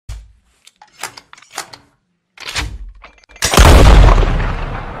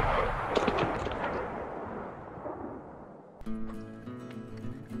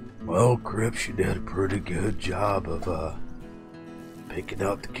Well, Crips, you did a pretty good job of picking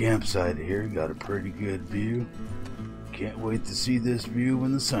out the campsite here. Got a pretty good view. Can't wait to see this view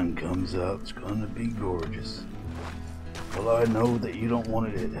when the sun comes up. It's gonna be gorgeous. Well, I know that you don't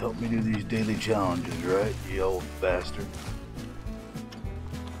want to help me do these daily challenges, right, you old bastard?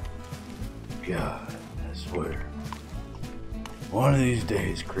 God, I swear. One of these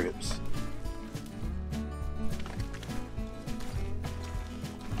days, Crips.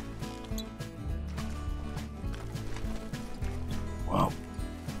 Well,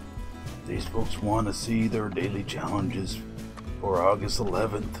 these folks want to see their daily challenges for August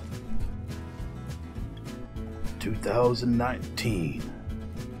 11th, 2019.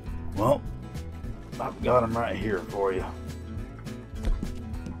 Well, I've got them right here for you.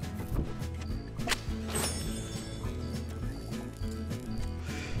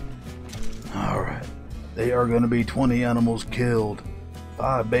 Alright, they are going to be 20 animals killed,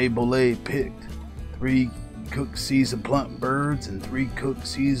 5 Babylay picked, 3 cooked seasoned plump birds, and 3 cooked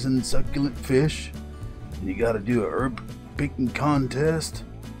seasoned succulent fish. And you got to do a herb picking contest,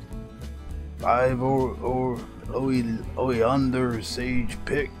 5 oleander sage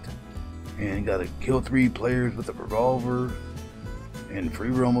picked, and you got to kill 3 players with a revolver, and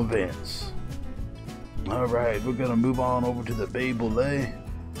free roam events. Alright, we're going to move on over to the Babylay.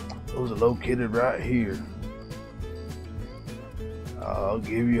 Those are located right here. I'll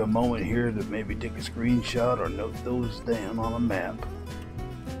give you a moment here to maybe take a screenshot or note those down on a map.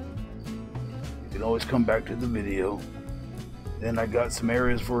 You can always come back to the video. Then I got some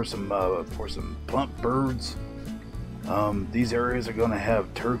areas for some plump birds. These areas are going to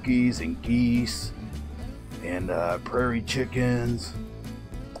have turkeys and geese and prairie chickens.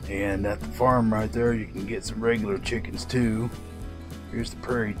 And at the farm right there, you can get some regular chickens too. Here's the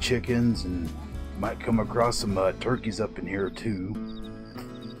prairie chickens, and you might come across some turkeys up in here too.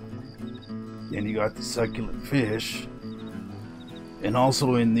 Then you got the succulent fish. And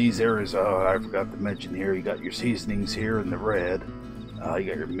also in these areas, I forgot to mention here, you got your seasonings here in the red. You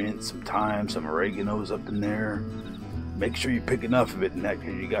got your mint, some thyme, some oregano's up in there. Make sure you pick enough of it in that,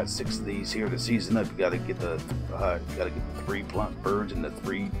 because you got 6 of these here to season up. You got to get the 3 plump birds and the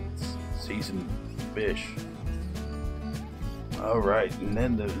 3 seasoned fish. Alright, and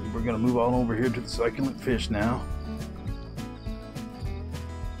then we're going to move on over here to the succulent fish now.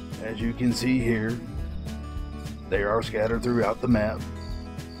 As you can see here, they are scattered throughout the map.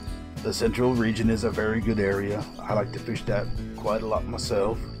 The central region is a very good area. I like to fish that quite a lot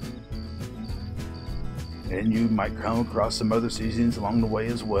myself. And you might come across some other seasons along the way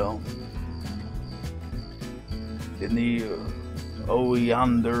as well. In the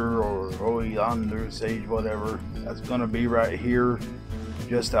oleander sage, whatever, that's going to be right here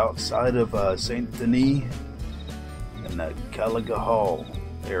just outside of St. Denis and that Caliga Hall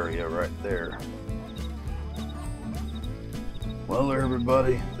area right there. Well,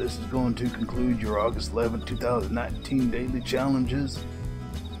 everybody, this is going to conclude your August 11, 2019 daily challenges.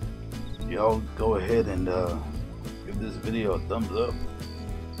 Y'all go ahead and give this video a thumbs up.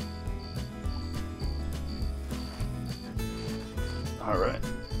 Alright,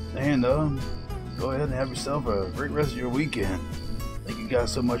 and go ahead and have yourself a great rest of your weekend. Thank you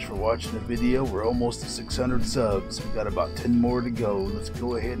guys so much for watching the video. We're almost to 600 subs. We've got about 10 more to go. Let's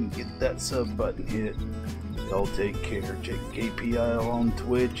go ahead and get that sub button hit. Y'all take care. Check KPI on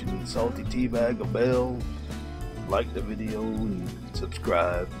Twitch and Salty Teabag a bell. Like the video and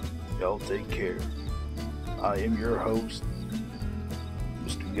subscribe. Y'all take care. I am your host,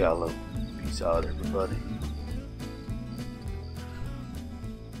 Mr. Gallo. Peace out, everybody.